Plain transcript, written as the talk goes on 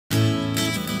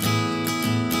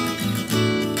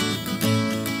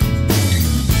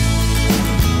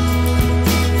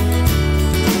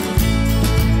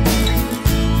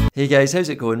Hey guys, how's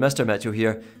it going? Mr. Mitchell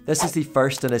here. This is the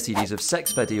first in a series of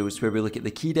 6 videos where we look at the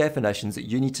key definitions that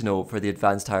you need to know for the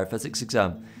Advanced Higher Physics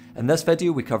exam. In this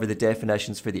video we cover the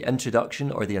definitions for the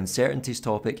introduction or the uncertainties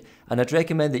topic, and I'd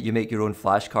recommend that you make your own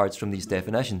flashcards from these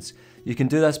definitions. You can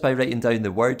do this by writing down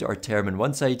the word or term on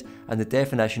one side and the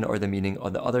definition or the meaning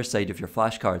on the other side of your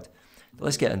flashcard.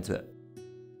 Let's get into it.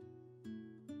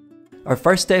 Our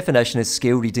first definition is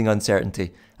scale reading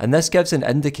uncertainty, and this gives an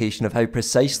indication of how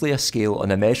precisely a scale on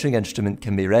a measuring instrument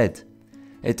can be read.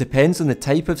 It depends on the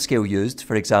type of scale used,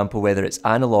 for example whether it's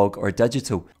analog or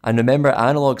digital, and remember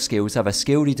analog scales have a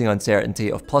scale reading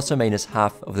uncertainty of plus or minus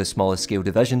half of the smallest scale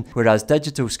division, whereas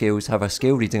digital scales have a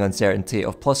scale reading uncertainty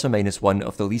of plus or minus 1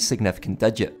 of the least significant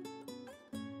digit.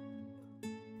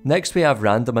 Next we have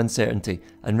random uncertainty,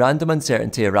 and random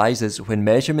uncertainty arises when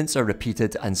measurements are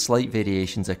repeated and slight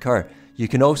variations occur. You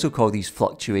can also call these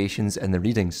fluctuations in the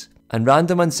readings. And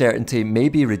random uncertainty may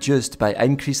be reduced by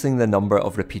increasing the number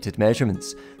of repeated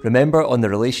measurements. Remember, on the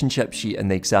relationship sheet in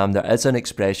the exam there is an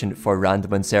expression for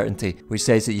random uncertainty, which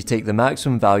says that you take the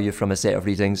maximum value from a set of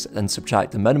readings and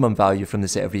subtract the minimum value from the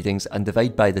set of readings and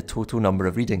divide by the total number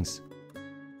of readings.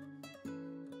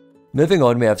 Moving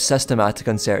on, we have systematic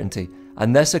uncertainty,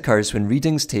 and this occurs when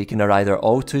readings taken are either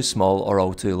all too small or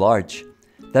all too large.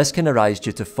 This can arise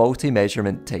due to faulty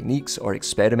measurement techniques or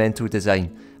experimental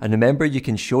design, and remember you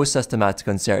can show systematic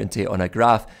uncertainty on a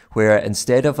graph where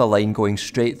instead of a line going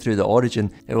straight through the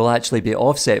origin, it will actually be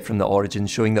offset from the origin,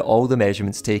 showing that all the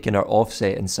measurements taken are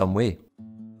offset in some way.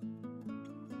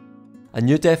 A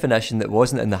new definition that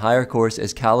wasn't in the higher course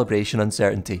is calibration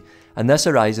uncertainty, and this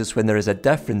arises when there is a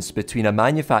difference between a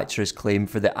manufacturer's claim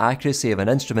for the accuracy of an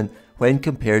instrument when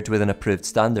compared with an approved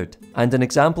standard. And an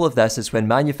example of this is when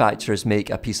manufacturers make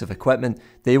a piece of equipment,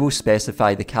 they will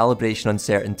specify the calibration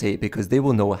uncertainty because they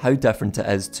will know how different it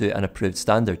is to an approved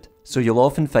standard. So you'll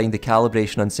often find the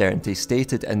calibration uncertainty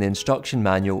stated in the instruction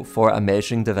manual for a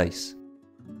measuring device.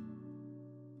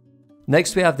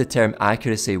 Next we have the term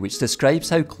accuracy, which describes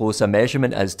how close a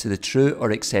measurement is to the true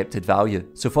or accepted value.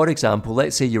 So for example,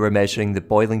 let's say you were measuring the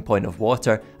boiling point of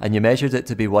water and you measured it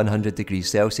to be 100 degrees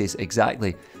Celsius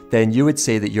exactly, then you would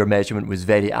say that your measurement was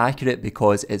very accurate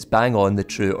because it's bang on the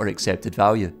true or accepted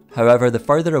value. However, the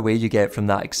further away you get from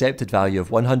that accepted value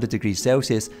of 100 degrees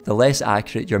Celsius, the less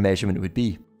accurate your measurement would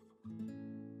be.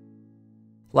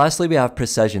 Lastly, we have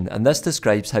precision, and this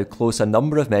describes how close a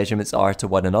number of measurements are to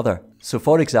one another. So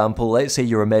for example, let's say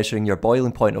you were measuring your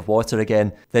boiling point of water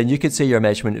again, then you could say your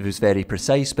measurement was very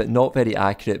precise but not very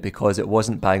accurate because it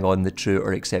wasn't bang on the true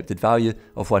or accepted value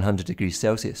of 100 degrees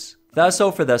Celsius. That's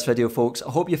all for this video folks,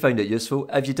 I hope you found it useful.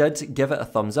 If you did, give it a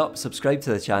thumbs up, subscribe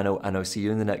to the channel, and I'll see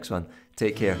you in the next one.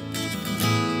 Take care.